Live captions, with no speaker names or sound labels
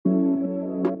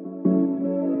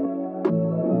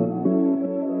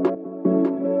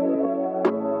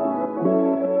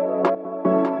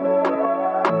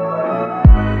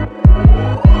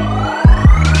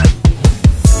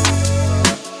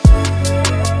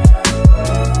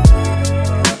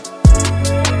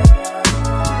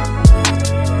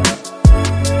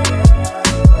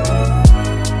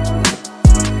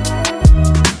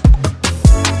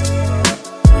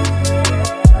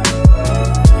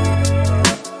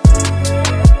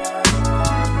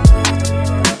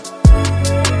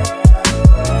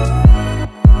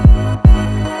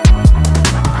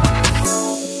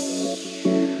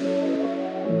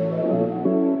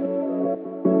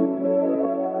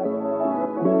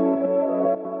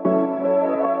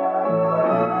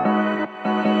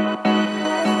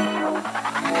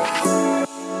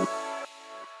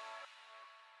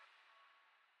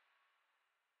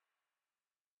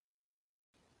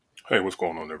Hey, what's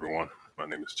going on, everyone? My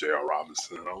name is J.R.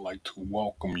 Robinson, and I'd like to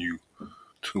welcome you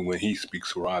to When He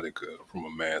Speaks Erotica from a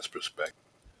Man's Perspective.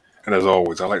 And as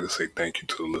always, I'd like to say thank you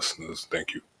to the listeners.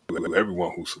 Thank you to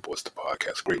everyone who supports the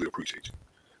podcast. Greatly appreciate you.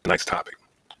 Tonight's topic: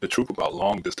 the truth about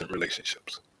long-distance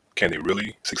relationships. Can they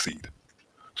really succeed?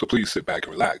 So please sit back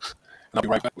and relax, and I'll be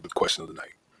right back with the question of the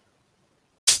night.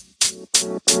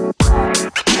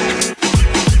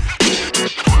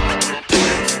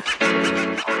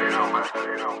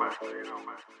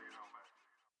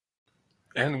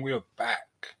 And we're back.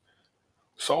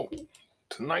 So,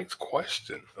 tonight's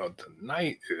question of the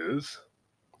night is: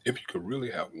 if you could really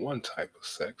have one type of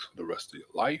sex for the rest of your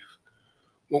life,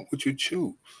 what would you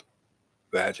choose?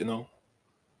 Vaginal,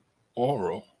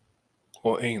 oral,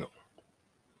 or anal?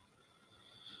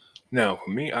 Now,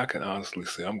 for me, I can honestly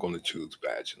say I'm going to choose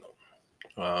vaginal.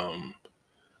 Um,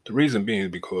 the reason being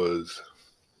because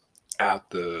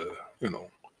after,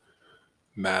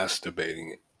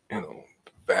 masturbating,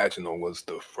 vaginal was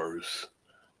the first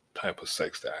type of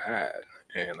sex that I had.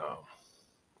 And I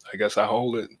guess I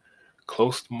hold it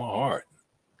close to my heart.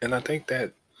 And I think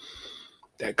that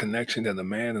connection that a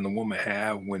man and a woman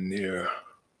have when they're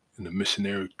in the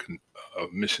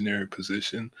missionary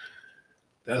position,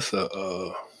 that's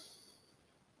how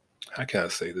can I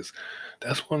say this?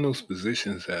 That's one of those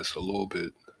positions that's a little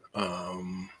bit,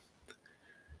 um,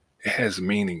 it has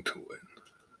meaning to it.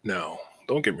 Now,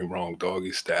 don't get me wrong,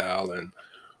 doggy style and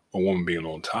a woman being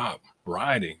on top,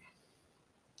 riding,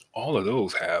 all of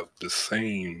those have the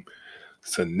same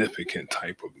significant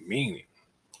type of meaning.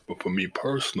 But for me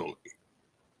personally,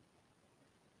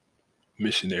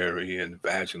 missionary and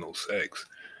vaginal sex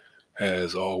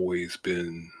has always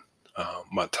been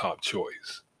my top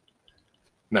choice.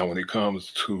 Now, when it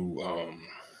comes to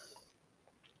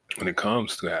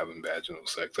having vaginal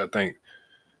sex, I think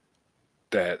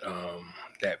that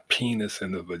penis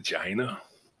in the vagina,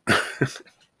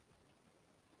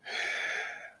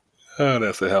 oh,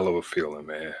 that's a hell of a feeling,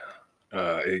 man.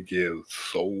 It gives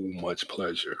so much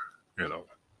pleasure, you know.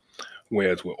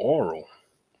 Whereas with oral,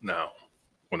 now,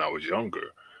 when I was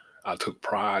younger, I took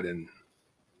pride in,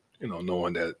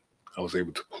 knowing that I was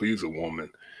able to please a woman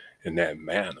in that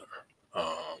manner.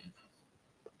 Um,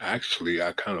 Actually,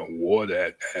 I kind of wore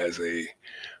that as a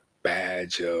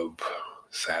badge of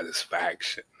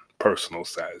satisfaction, personal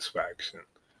satisfaction,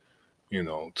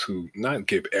 to not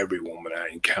give every woman I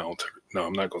encountered. No,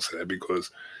 I'm not going to say that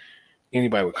because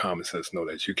anybody with common sense know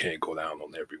that you can't go down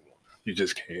on everyone. You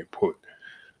just can't put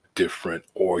different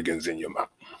organs in your mouth.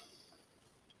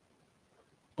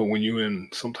 But when you're in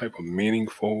some type of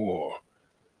meaningful or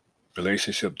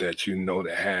relationship that you know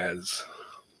that has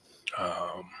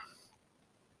um,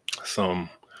 some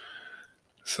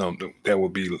something that will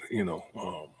be,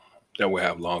 that will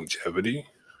have longevity,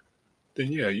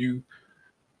 then yeah, you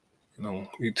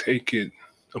take it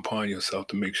upon yourself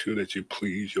to make sure that you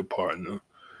please your partner.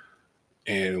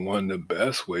 And one of the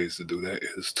best ways to do that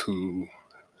is to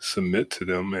submit to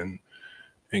them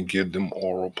and give them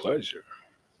oral pleasure,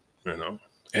 you know,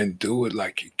 and do it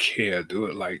like you care. Don't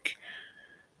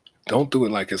do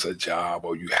it like it's a job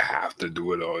or you have to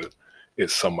do it or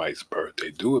it's somebody's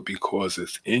birthday. Do it because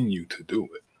it's in you to do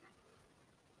it.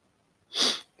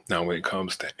 Now, when it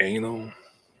comes to anal,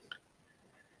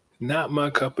 not my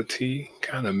cup of tea,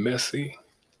 kind of messy.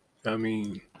 I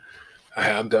mean, I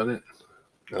have done it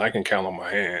and I can count on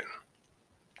my hand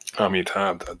how many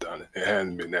times I've done it. It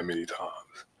hasn't been that many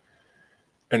times.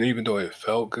 And even though it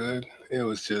felt good, it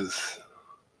was just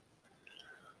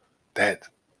that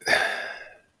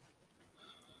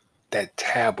that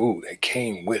taboo that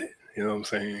came with it. You know what I'm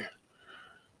saying?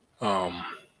 Um,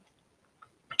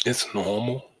 it's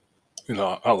normal.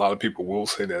 A lot of people will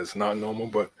say that it's not normal,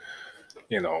 but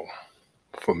you know,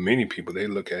 for many people, they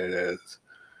look at it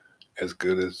as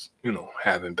good as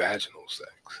having vaginal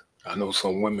sex. I know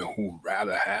some women who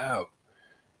rather have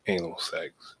anal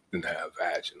sex than have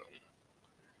vaginal,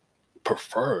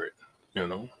 prefer it. You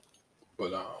know,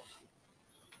 but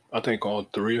I think all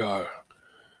three are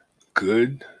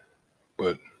good.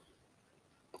 But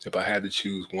if I had to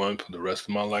choose one for the rest of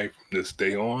my life from this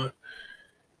day on,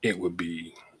 it would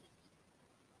be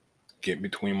get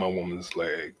between my woman's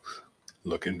legs,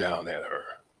 looking down at her,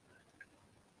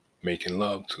 making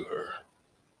love to her,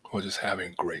 or just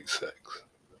having great sex.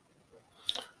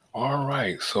 All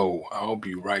right, so I'll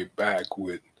be right back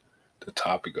with the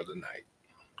topic of the night.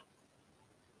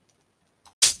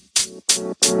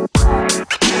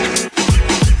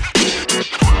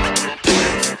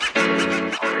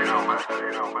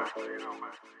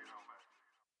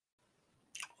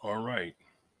 All right,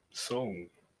 so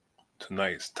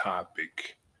tonight's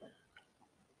topic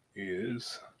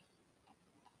is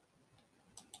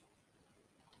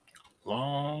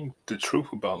the truth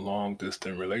about long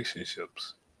distance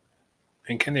relationships,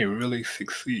 and can they really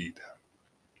succeed?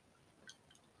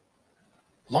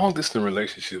 Long distance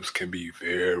relationships can be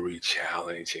very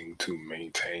challenging to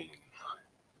maintain.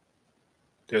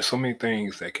 There's so many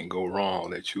things that can go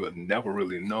wrong that you have never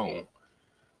really known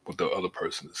what the other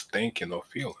person is thinking or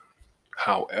feeling.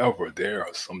 However, there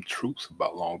are some truths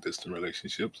about long distance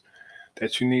relationships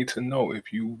that you need to know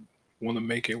if you want to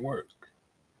make it work.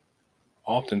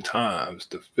 Oftentimes,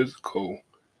 the physical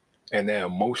and the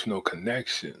emotional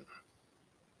connection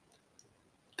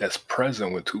that's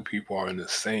present when two people are in the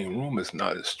same room is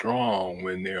not as strong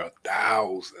when there are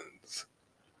thousands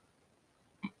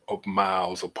of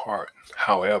miles apart.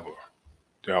 However,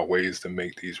 there are ways to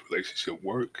make these relationships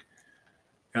work.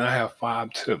 And I have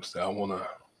 5 tips that I want to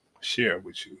share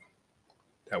with you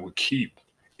that will keep,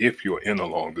 if you're in a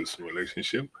long distance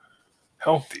relationship,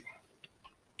 healthy.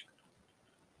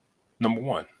 Number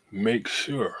 1, make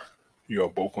sure you are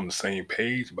both on the same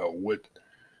page about what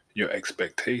your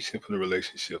expectations for the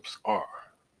relationships are.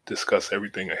 Discuss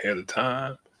everything ahead of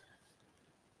time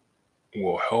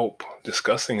will help.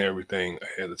 Discussing everything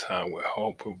ahead of time will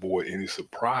help avoid any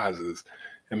surprises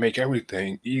and make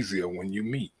everything easier when you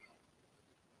meet.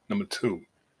 Number 2,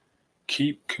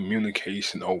 keep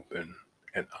communication open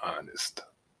and honest.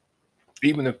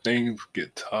 Even if things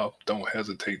get tough, don't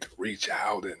hesitate to reach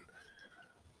out and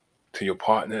to your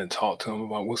partner and talk to them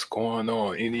about what's going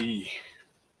on.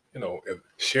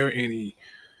 Share any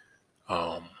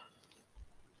um,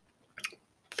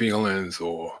 feelings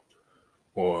or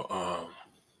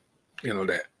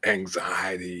that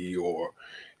anxiety, or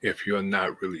if you're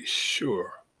not really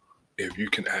sure if you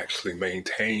can actually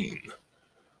maintain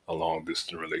a long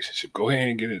distance relationship. Go ahead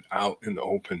and get it out in the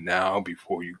open now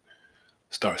before you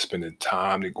start spending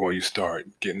time before you start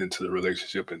getting into the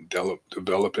relationship and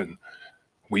developing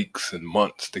weeks and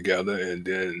months together, and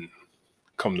then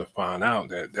come to find out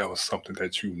that that was something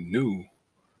that you knew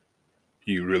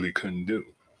you really couldn't do.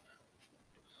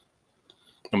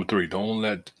 Number 3, don't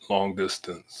let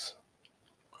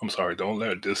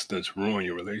distance ruin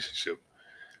your relationship.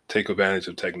 Take advantage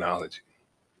of technology,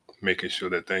 making sure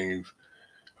that things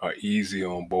are easy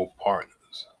on both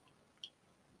partners.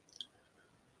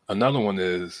 Another one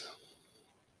is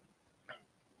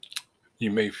you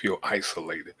may feel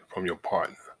isolated from your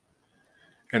partner,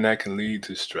 and that can lead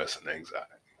to stress and anxiety.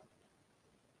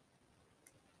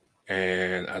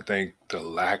 And I think the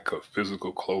lack of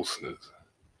physical closeness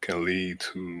can lead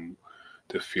to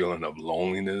the feeling of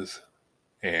loneliness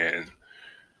and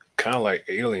kind of like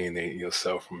alienating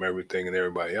yourself from everything and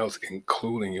everybody else,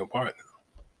 including your partner,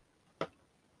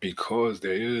 because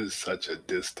there is such a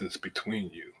distance between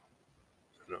you.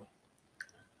 You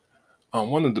know,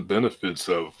 one of the benefits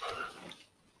of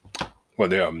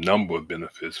there are a number of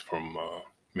benefits from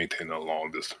maintaining a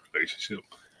long distance relationship.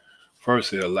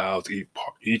 First, it allows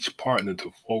each partner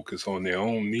to focus on their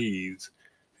own needs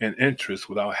and interests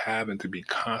without having to be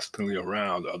constantly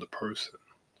around the other person.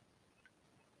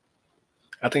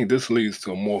 I think this leads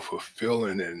to a more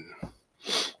fulfilling and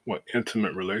more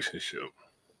intimate relationship.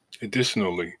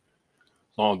 Additionally,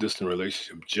 long distance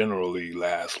relationships generally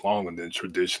last longer than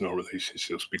traditional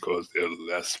relationships because there's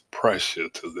less pressure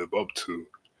to live up to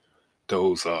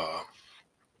those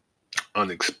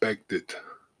unexpected,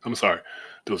 I'm sorry,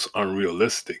 those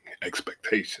unrealistic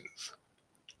expectations.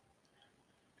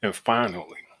 And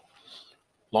finally,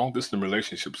 long distance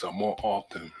relationships are more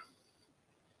often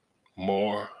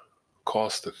more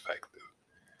cost effective,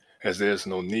 as there's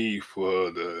no need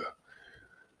for the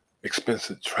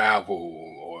expensive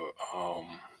travel or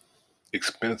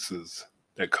expenses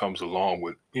that comes along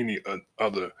with any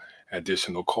other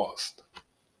additional cost.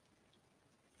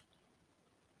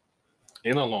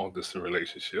 In a long distance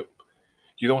relationship,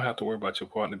 you don't have to worry about your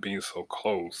partner being so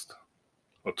close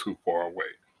or too far away.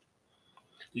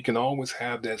 You can always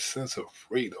have that sense of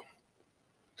freedom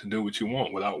to do what you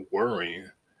want without worrying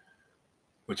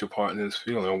what your partner is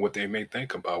feeling or what they may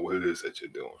think about what it is that you're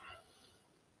doing.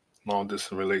 Long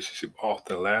distance relationship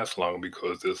often lasts longer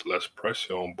because there's less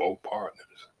pressure on both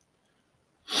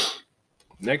partners.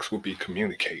 Next would be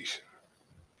communication.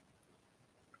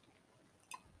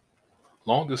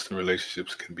 Long distance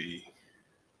relationships can be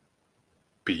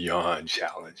beyond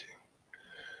challenging,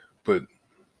 but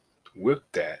with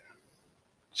that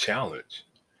challenge,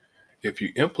 if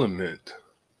you implement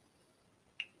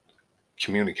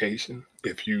communication,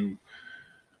 if you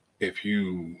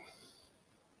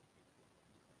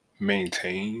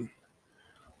maintain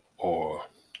or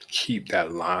keep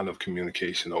that line of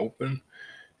communication open,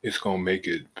 it's going to make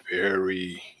it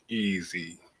very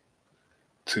easy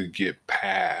to get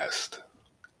past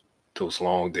those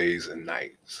long days and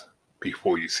nights.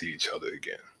 before you see each other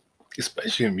again,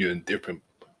 especially if you're in different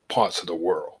parts of the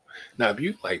world. Now, if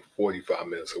you're like 45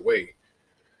 minutes away,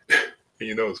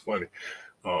 it's funny.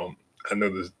 Um, I know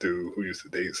this dude who used to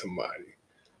date somebody,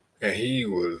 and he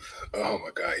was, oh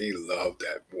my God, he loved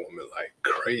that woman like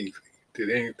crazy. Did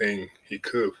anything he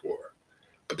could for her.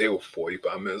 But they were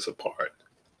 45 minutes apart.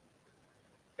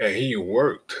 And he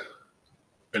lived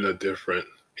in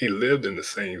the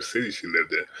same city she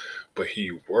lived in, but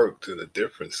he worked in a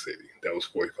different city that was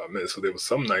 45 minutes. So there was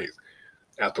some nights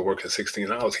after working 16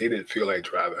 hours, he didn't feel like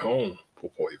driving home for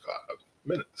 45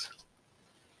 minutes.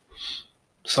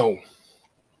 So,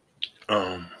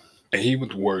 and he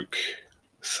would work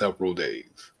several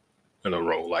days in a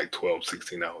row, like 12,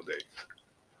 16-hour days.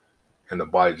 And the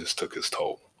body just took its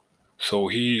toll. So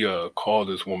he called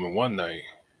this woman one night,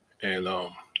 and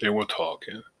they were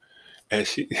talking, and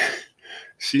she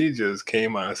she just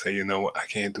came out and said, "You know what? I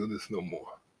can't do this no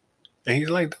more." And he's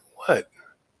like, "What?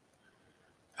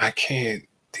 I can't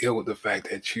deal with the fact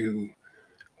that you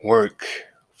work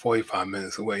 45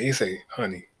 minutes away." He said,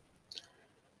 "Honey,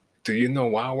 do you know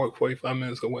why I work 45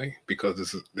 minutes away?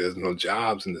 Because there's no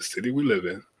jobs in the city we live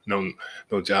in. No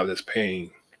job that's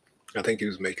paying." I think he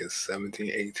was making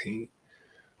 17, 18.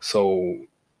 So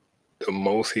the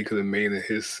most he could have made in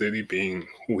his city, being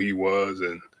who he was,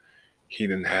 and he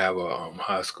didn't have a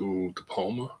high school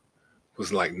diploma,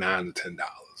 was like $9 to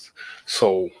 $10.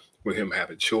 So with him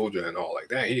having children and all like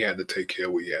that, he had to take care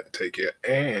of what he had to take care of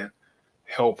and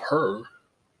help her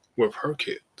with her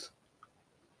kids.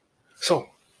 So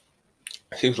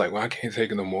she was like, "Well, I can't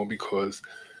take it no more because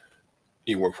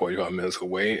you work 45 minutes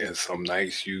away, and some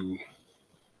nights you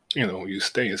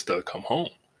stay instead of come home."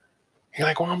 He's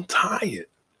like, "Well, I'm tired."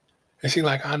 And she's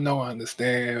like, "I know, I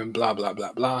understand, blah, blah,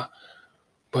 blah, blah.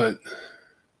 But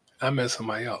I met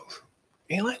somebody else."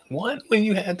 And like, what? When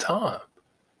you had time?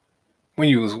 When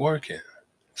you was working.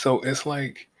 So it's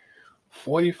like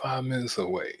 45 minutes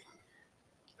away.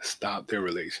 Stop their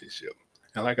relationship.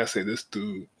 And like I said, this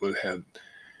dude would have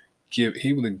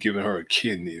given her a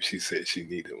kidney if she said she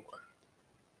needed one.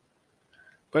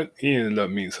 But he ended up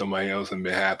meeting somebody else and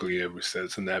been happily ever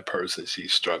since. And that person,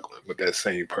 she's struggling with that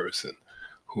same person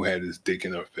who had his dick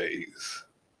in her face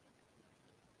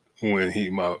when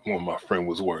my friend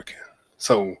was working.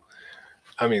 So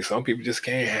I mean, some people just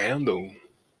can't handle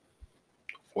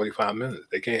 45 minutes.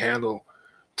 They can't handle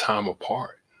time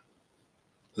apart,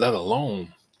 let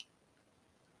alone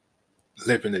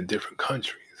living in different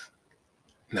countries.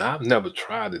 Now, I've never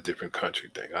tried the different country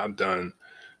thing. I've done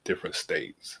different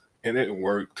states, and it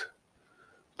worked.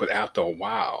 But after a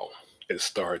while, it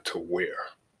started to wear,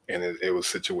 and it was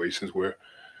situations where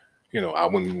I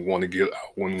wouldn't want to get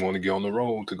on the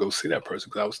road to go see that person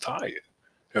because I was tired,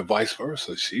 and vice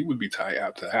versa. She would be tired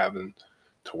after having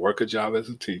to work a job as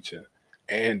a teacher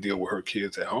and deal with her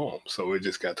kids at home. So it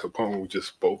just got to a point where we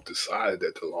just both decided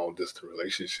that the long distance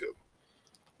relationship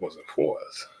wasn't for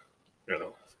us, you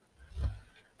know,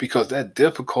 because that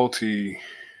difficulty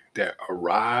that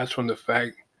arises from the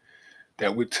fact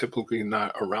that we're typically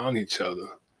not around each other,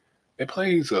 it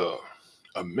plays a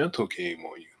mental game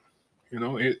on you.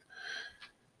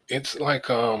 It's like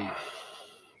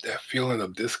that feeling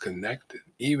of disconnected,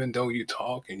 even though you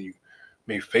talk and you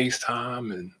may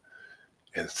FaceTime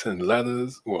and send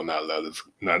letters. Well, not letters,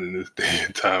 not in this day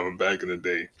and time, but back in the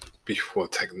day before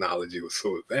technology was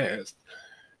so advanced.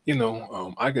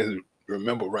 I can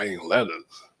remember writing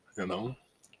letters, you know,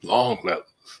 long letters.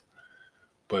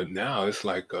 But now it's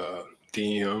like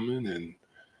DMing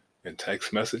and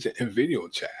text messaging and video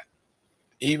chat.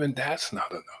 Even that's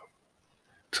not enough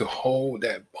to hold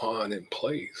that bond in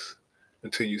place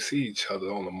until you see each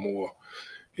other on a more,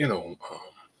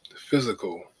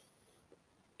 physical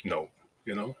note,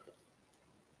 you know,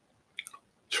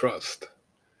 trust.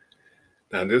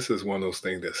 Now, this is one of those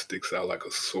things that sticks out like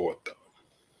a sore thumb.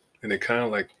 And it kind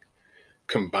of like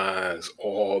combines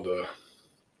all the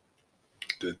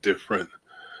different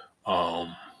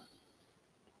um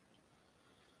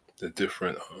the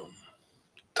different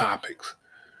topics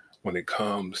when it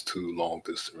comes to long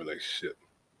distance relationship,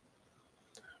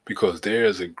 because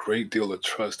there's a great deal of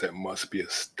trust that must be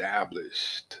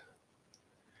established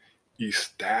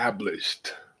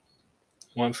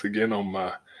once again on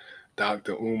my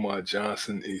Dr. Umar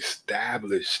Johnson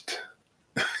established.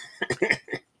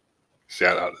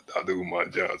 Shout out to Dr. Umar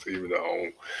Johnson, even though I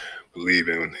don't believe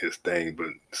in his thing, but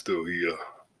still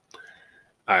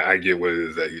I get what it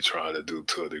is that he's trying to do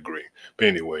to a degree. But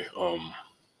anyway,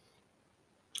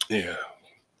 yeah,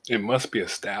 it must be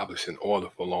established in order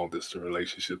for long distance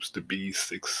relationships to be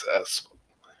successful.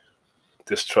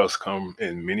 This trust comes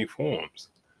in many forms.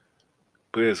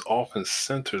 but it's often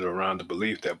centered around the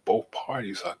belief that both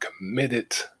parties are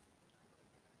committed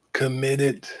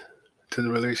to the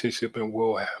relationship and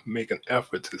will make an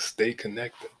effort to stay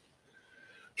connected.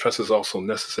 Trust is also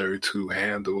necessary to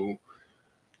handle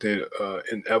the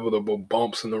inevitable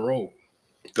bumps in the road,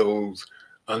 those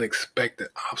unexpected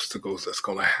obstacles that's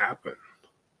going to happen,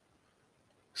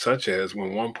 such as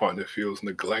when one partner feels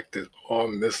neglected or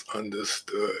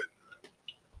misunderstood.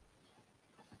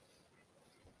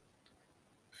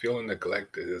 Feeling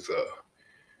neglected is a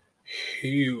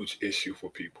huge issue for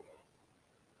people.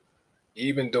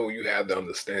 Even though you have to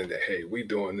understand that, hey, we're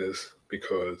doing this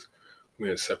because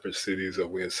we're in separate cities or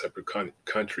we're in separate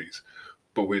countries,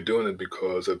 but we're doing it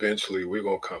because eventually we're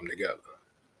going to come together.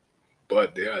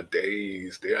 But there are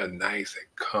days, there are nights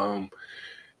that come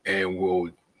and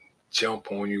will jump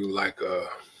on you like a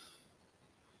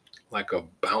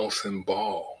bouncing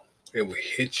ball. It will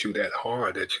hit you that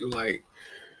hard that you like,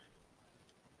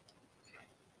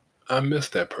 I miss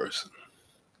that person.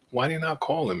 Why they not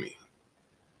calling me?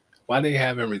 Why they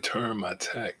haven't returned my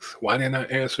text? Why they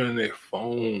not answering their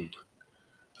phone?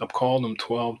 I've called them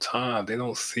 12 times. They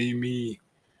don't see me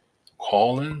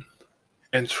calling.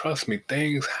 And trust me,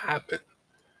 things happen.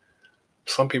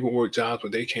 Some people work jobs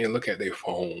where they can't look at their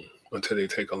phone until they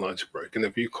take a lunch break. And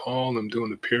if you call them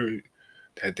during the period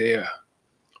that they're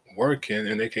working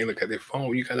and they can't look at their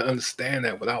phone, you got to understand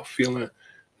that without feeling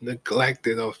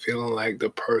neglected or feeling like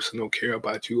the person don't care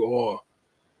about you or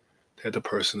that the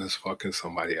person is fucking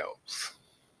somebody else.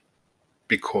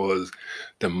 Because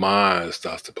the mind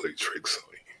starts to play tricks on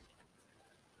you.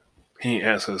 He ain't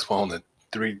answer his phone the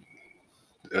 3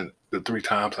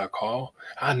 times I call.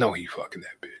 I know he fucking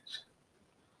that bitch.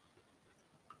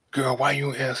 Girl, why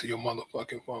you answer your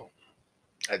motherfucking phone?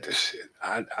 I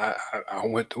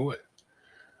went through it.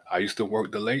 I used to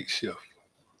work the late shift,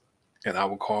 and I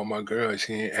would call my girl, and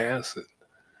she ain't answered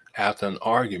after an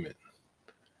argument.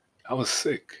 I was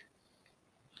sick.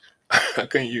 I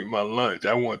couldn't eat my lunch.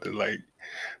 I wanted to like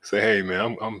say, "Hey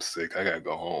man, I'm sick. I gotta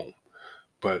go home,"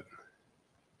 but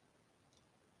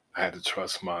I had to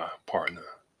trust my partner.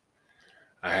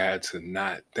 I had to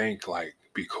not think like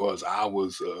because I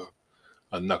was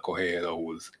a knucklehead or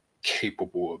was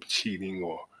capable of cheating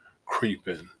or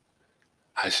creeping,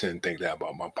 I shouldn't think that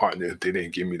about my partner if they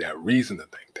didn't give me that reason to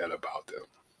think that about them.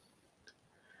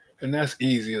 And that's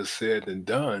easier said than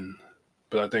done.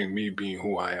 But I think me being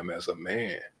who I am as a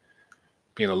man,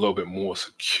 being a little bit more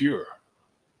secure,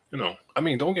 I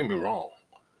mean, don't get me wrong.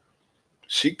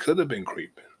 She could have been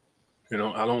creeping, I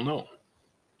don't know.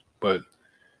 But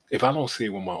if I don't see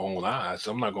it with my own eyes,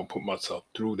 I'm not going to put myself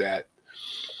through that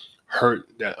hurt,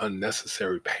 that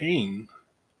unnecessary pain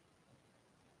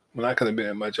when I could have been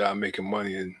at my job making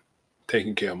money and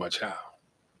taking care of my child.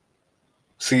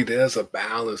 See, there's a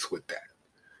balance with that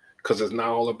because it's not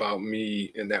all about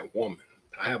me and that woman.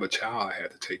 I have a child I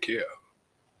had to take care of,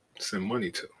 send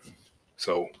money to.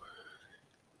 So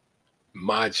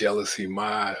my jealousy,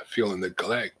 my feeling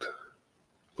neglect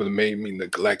would have made me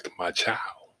neglect my child.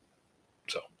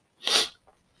 So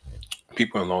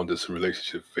people in long distance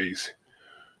relationships face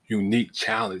unique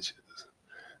challenges.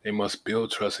 They must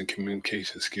build trust and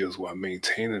communication skills while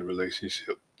maintaining the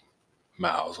relationship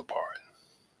miles apart.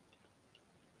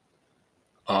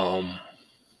 I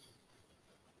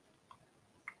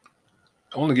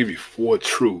want to give you four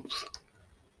truths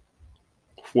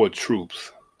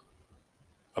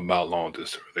about long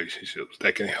distance relationships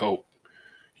that can help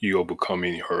you overcome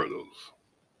any hurdles.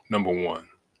 Number one,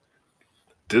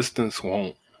 distance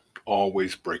won't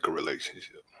always break a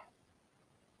relationship.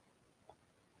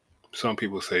 Some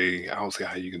people say, I don't see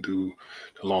how you can do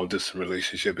the long distance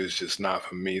relationship. It's just not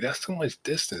for me. That's too much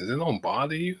distance. It don't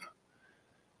bother you.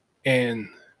 And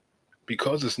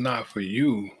because it's not for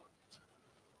you,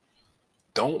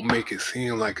 don't make it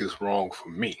seem like it's wrong for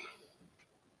me.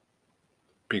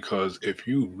 Because if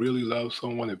you really love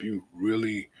someone, if you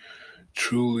really,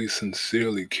 truly,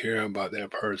 sincerely care about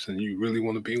that person, you really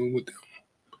want to be with them,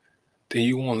 then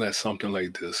you won't let something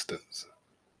like distance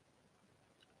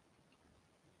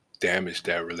damage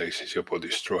that relationship or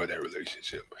destroy that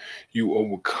relationship. You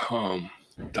overcome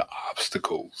the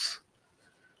obstacles,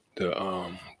 the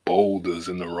boulders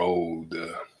in the road,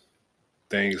 the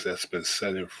things that's been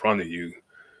set in front of you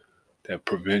that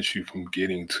prevents you from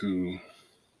getting to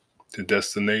the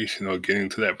destination or getting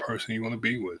to that person you want to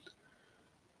be with.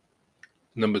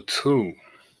 Number two,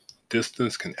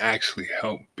 distance can actually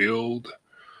help build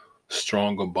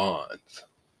stronger bonds.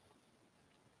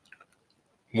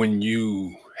 When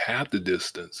you have the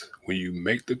distance, when you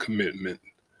make the commitment,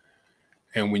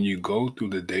 and when you go through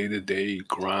the day-to-day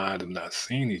grind of not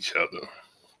seeing each other,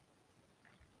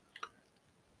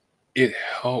 it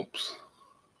helps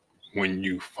when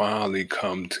you finally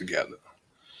come together,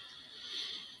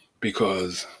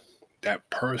 because that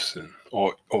person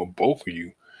or both of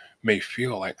you may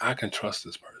feel like, I can trust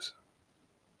this person.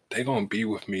 They're going to be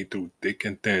with me through thick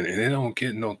and thin, and they don't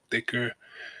get no thicker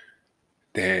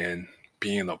than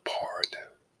being apart,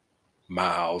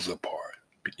 miles apart.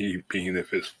 Being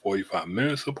if it's 45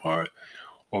 minutes apart,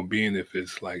 or being if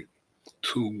it's like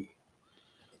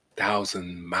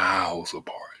 2,000 miles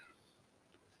apart.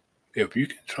 If you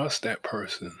can trust that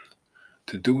person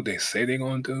to do what they say they're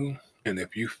going to do, and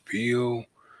if you feel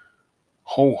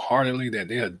wholeheartedly that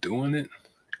they are doing it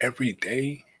every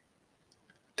day,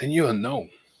 then you'll know.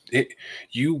 It,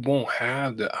 you won't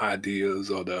have the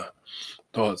ideas or the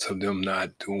thoughts of them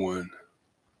not doing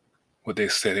what they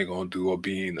say they're going to do, or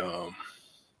being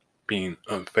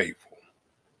unfaithful.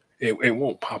 It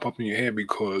won't pop up in your head,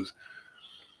 because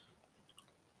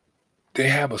they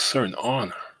have a certain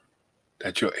honor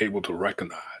that you're able to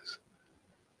recognize,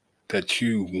 that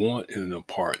you want in a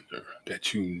partner,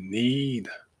 that you need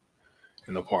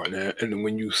in a partner. And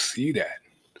when you see that,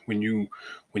 when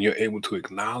you're able to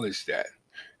acknowledge that,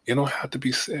 it don't have to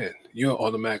be said. You'll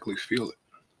automatically feel it,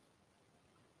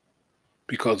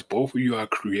 because both of you are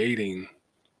creating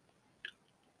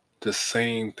the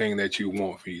same thing that you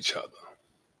want for each other.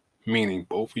 Meaning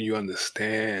both of you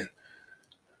understand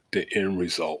the end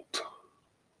result.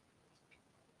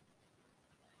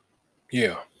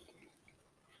 Yeah,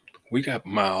 we got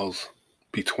miles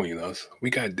between us. We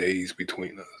got days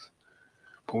between us.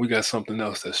 But we got something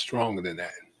else that's stronger than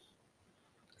that.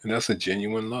 And that's a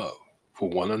genuine love for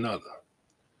one another.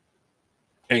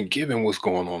 And given what's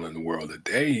going on in the world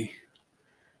today,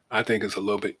 I think it's a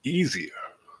little bit easier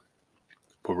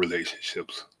for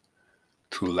relationships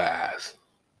to last,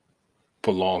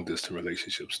 for long distance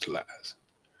relationships to last.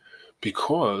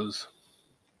 Because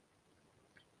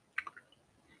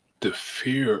the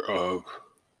fear of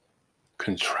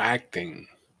contracting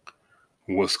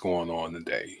what's going on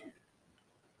today,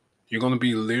 you're going to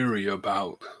be leery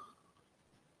about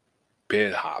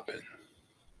bed hopping.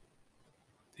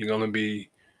 You're going to be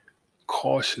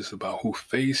cautious about who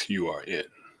face you are in.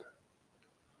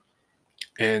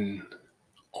 And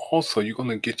also, you're going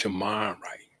to get your mind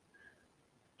right.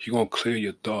 You're going to clear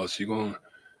your thoughts. You're going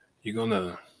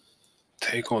to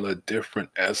take on a different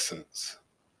essence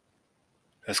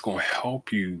that's going to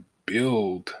help you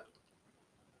build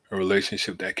a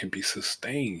relationship that can be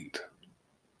sustained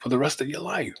for the rest of your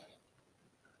life.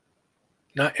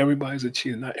 Not everybody's a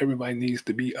cheater. Not everybody needs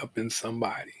to be up in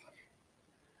somebody.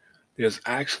 There's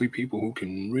actually people who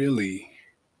can really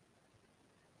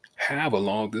have a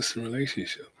long distance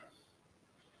relationship.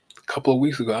 A couple of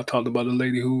weeks ago, I talked about a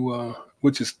lady who,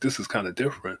 this is kind of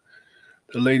different.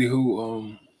 The lady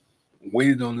who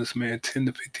waited on this man 10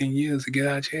 to 15 years to get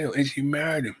out of jail, and she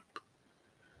married him.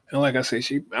 And like I said,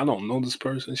 I don't know this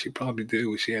person. She probably did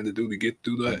what she had to do to get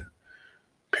through that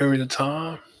period of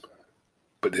time.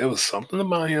 But there was something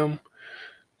about him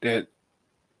that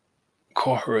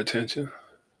caught her attention.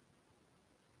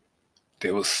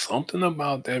 There was something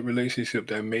about that relationship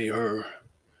that made her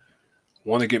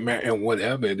want to get married. And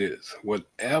whatever it is,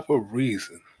 whatever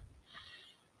reason,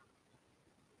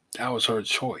 that was her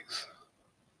choice.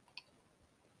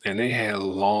 And they had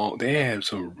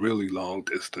some really long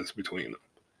distance between them.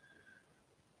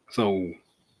 So,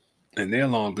 and their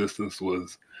long distance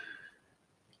was,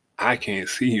 I can't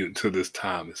see you until this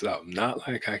time is up. Not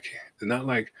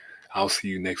like I'll see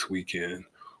you next weekend,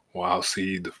 or I'll see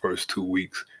you the first 2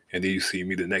 weeks and then you see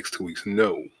me the next 2 weeks.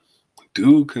 No,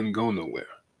 dude couldn't go nowhere.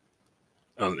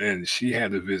 And she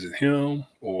had to visit him,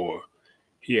 or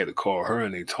he had to call her,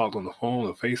 and they talked on the phone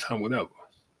or FaceTime, whatever.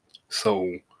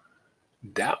 So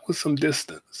that was some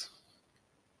distance.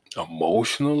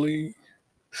 Emotionally,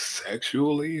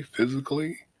 sexually,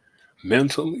 physically,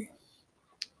 mentally.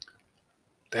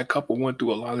 That couple went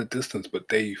through a lot of distance, but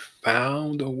they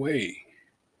found a way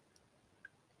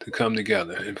to come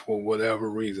together. And for whatever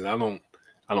reason, I don't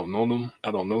know them.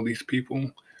 I don't know these people.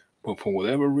 But for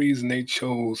whatever reason they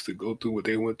chose to go through what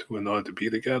they went through in order to be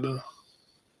together,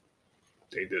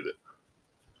 they did it.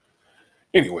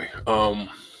 Anyway,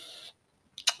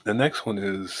 the next one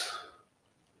is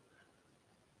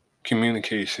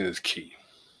communication is key.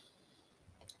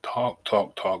 Talk.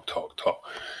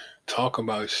 Talk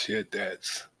about shit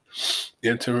that's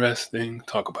interesting.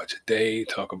 Talk about your day.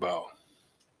 Talk about,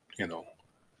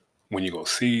 when you're going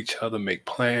to see each other, make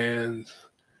plans,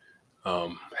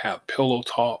 have pillow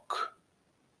talk,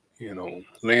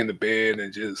 lay in the bed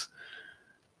and just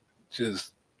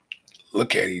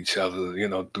look at each other,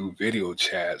 through video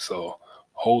chats, or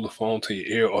hold the phone to your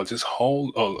ear, or just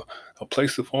hold or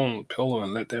place the phone on the pillow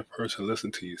and let that person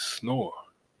listen to you snore.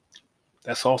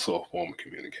 That's also a form of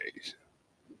communication.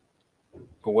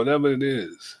 But whatever it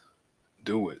is,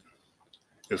 do it.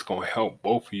 It's going to help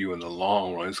both of you in the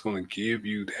long run. It's going to give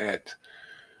you that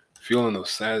feeling of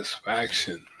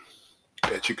satisfaction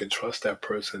that you can trust that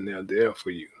person. They're there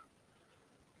for you.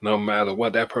 No matter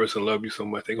what, that person loves you so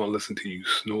much, they're going to listen to you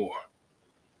snore.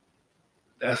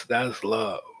 That's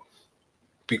love.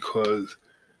 Because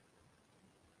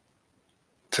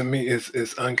to me,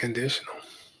 it's unconditional.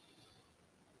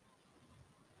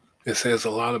 It says a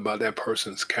lot about that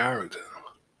person's character.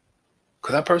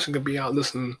 Because that person could be out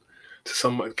listening to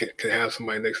somebody, can have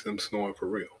somebody next to them snoring for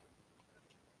real.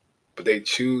 But they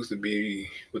choose to be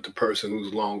with the person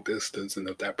who's long distance, and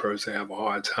if that person have a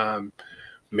hard time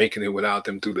making it without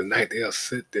them through the night, they'll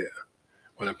sit there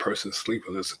when a person's sleeping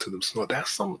and listen to them snore.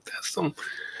 That's some,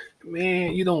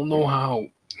 man, you don't know how,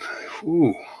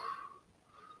 ooh,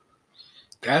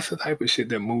 that's the type of shit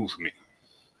that moves me.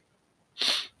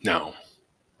 Now,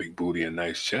 big booty and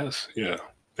nice chest, yeah,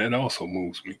 that also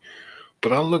moves me.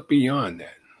 But I look beyond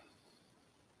that.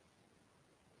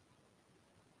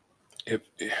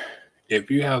 If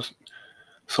you have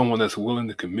someone that's willing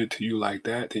to commit to you like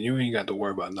that, then you ain't got to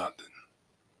worry about nothing.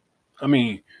 I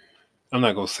mean, I'm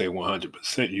not going to say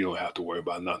 100% you don't have to worry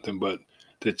about nothing, but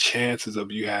the chances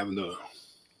of you having a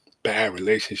bad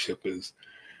relationship is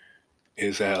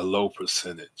at a low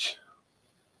percentage.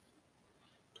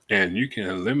 And you can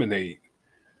eliminate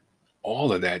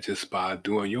all of that just by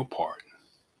doing your part.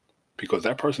 Because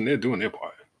that person, they're doing their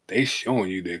part. They showing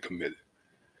you they're committed.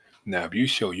 Now, if you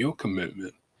show your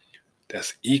commitment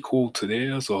that's equal to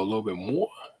theirs or a little bit more,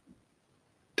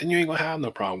 then you ain't going to have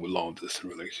no problem with long distance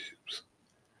relationships.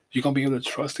 You're going to be able to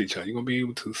trust each other. You're going to be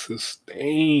able to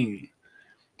sustain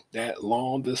that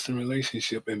long distance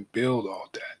relationship and build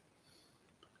off that.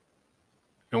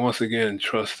 And once again,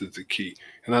 trust is the key.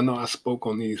 And I know I spoke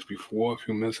on these before a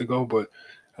few minutes ago, but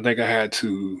I think I had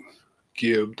to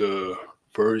give the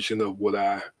version of what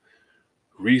I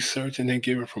researched and then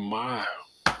give it from my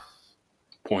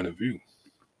point of view,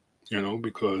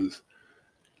 because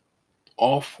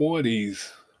all four of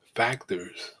these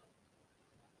factors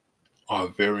are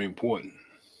very important.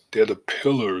 They're the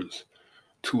pillars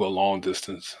to a long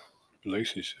distance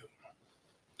relationship.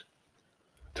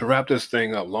 To wrap this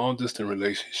thing up, long distance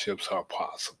relationships are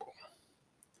possible,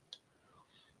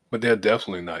 but they're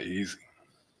definitely not easy.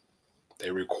 They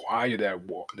require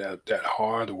that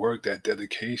hard work, that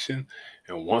dedication,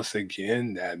 and once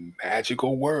again, that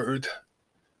magical word,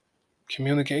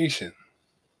 communication.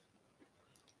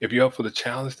 If you're up for the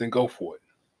challenge, then go for it.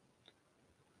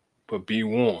 But be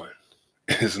warned,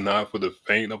 it's not for the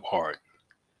faint of heart.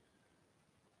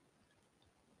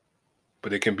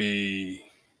 But it can be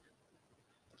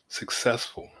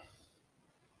successful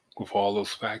with all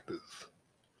those factors.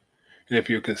 And if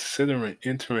you're considering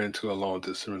entering into a long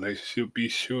distance relationship, be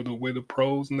sure to weigh the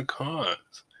pros and the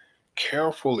cons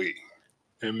carefully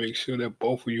and make sure that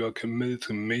both of you are committed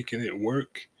to making it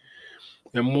work.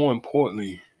 And more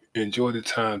importantly, enjoy the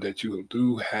time that you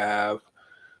do have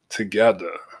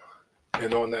together.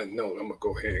 And on that note, I'm going to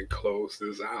go ahead and close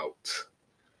this out.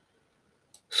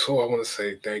 So I want to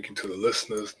say thank you to the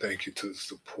listeners. Thank you to the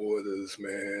supporters,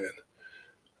 man.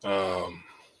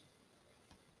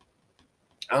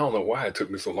 I don't know why it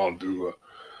took me so long to do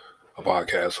a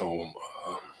podcast on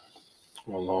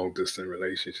long distance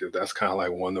relationship. That's kind of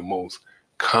like one of the most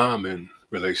common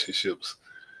relationships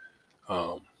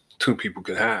two people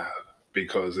can have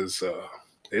because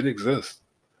it exists.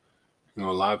 A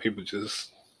lot of people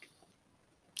just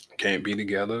can't be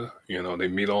together. They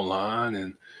meet online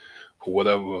and for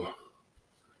whatever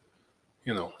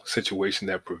situation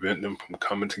that prevent them from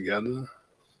coming together,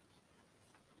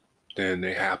 then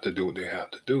they have to do what they have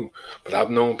to do. But I've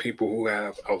known people who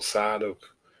have, outside of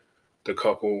the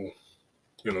couple,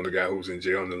 the guy who's in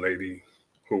jail and the lady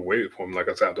who waited for him. Like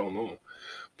I said, I don't know.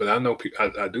 But I know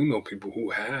I do know people who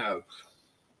have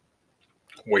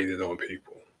waited on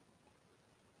people.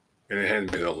 And it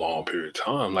hadn't been a long period of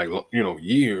time, like,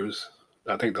 years.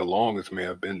 I think the longest may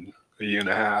have been a year and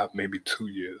a half, maybe 2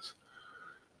 years.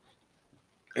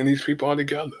 And these people are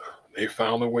together. They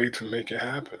found a way to make it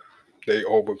happen. They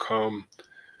overcome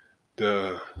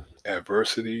the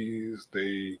adversities.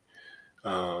 They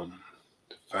found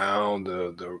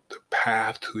the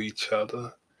path to each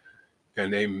other.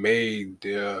 And they made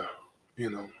their,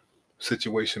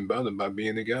 situation better by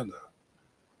being together.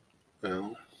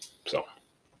 So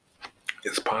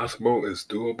it's possible, it's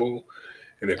doable.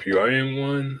 And if you are in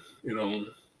one,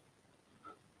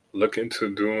 look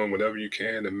into doing whatever you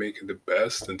can to make it the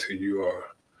best until you are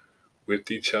with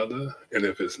each other. And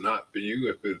if it's not for you,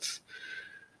 if it's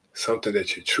something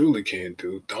that you truly can't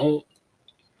do, don't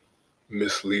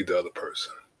mislead the other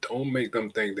person. Don't make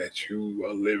them think that you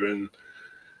are living,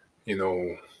 you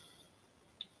know,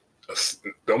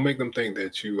 don't make them think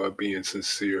that you are being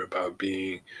sincere about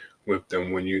being with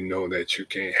them when you know that you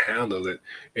can't handle it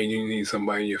and you need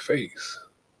somebody in your face,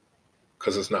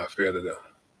 because it's not fair to them.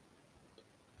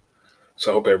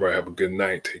 So I hope everybody have a good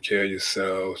night. Take care of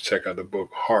yourselves. Check out the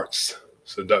book Heart's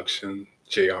Seduction,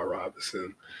 J.R.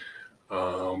 Robinson.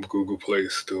 Google Play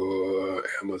Store,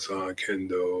 Amazon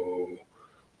Kindle,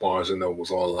 Barnes and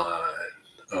Noble's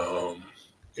online.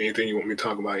 Anything you want me to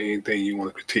talk about, anything you want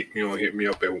to critique me on, hit me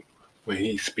up at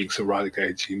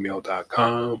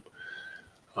whenhespeakserotica@gmail.com.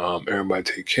 Everybody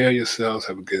take care of yourselves.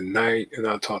 Have a good night, and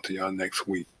I'll talk to y'all next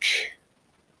week.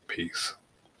 Peace.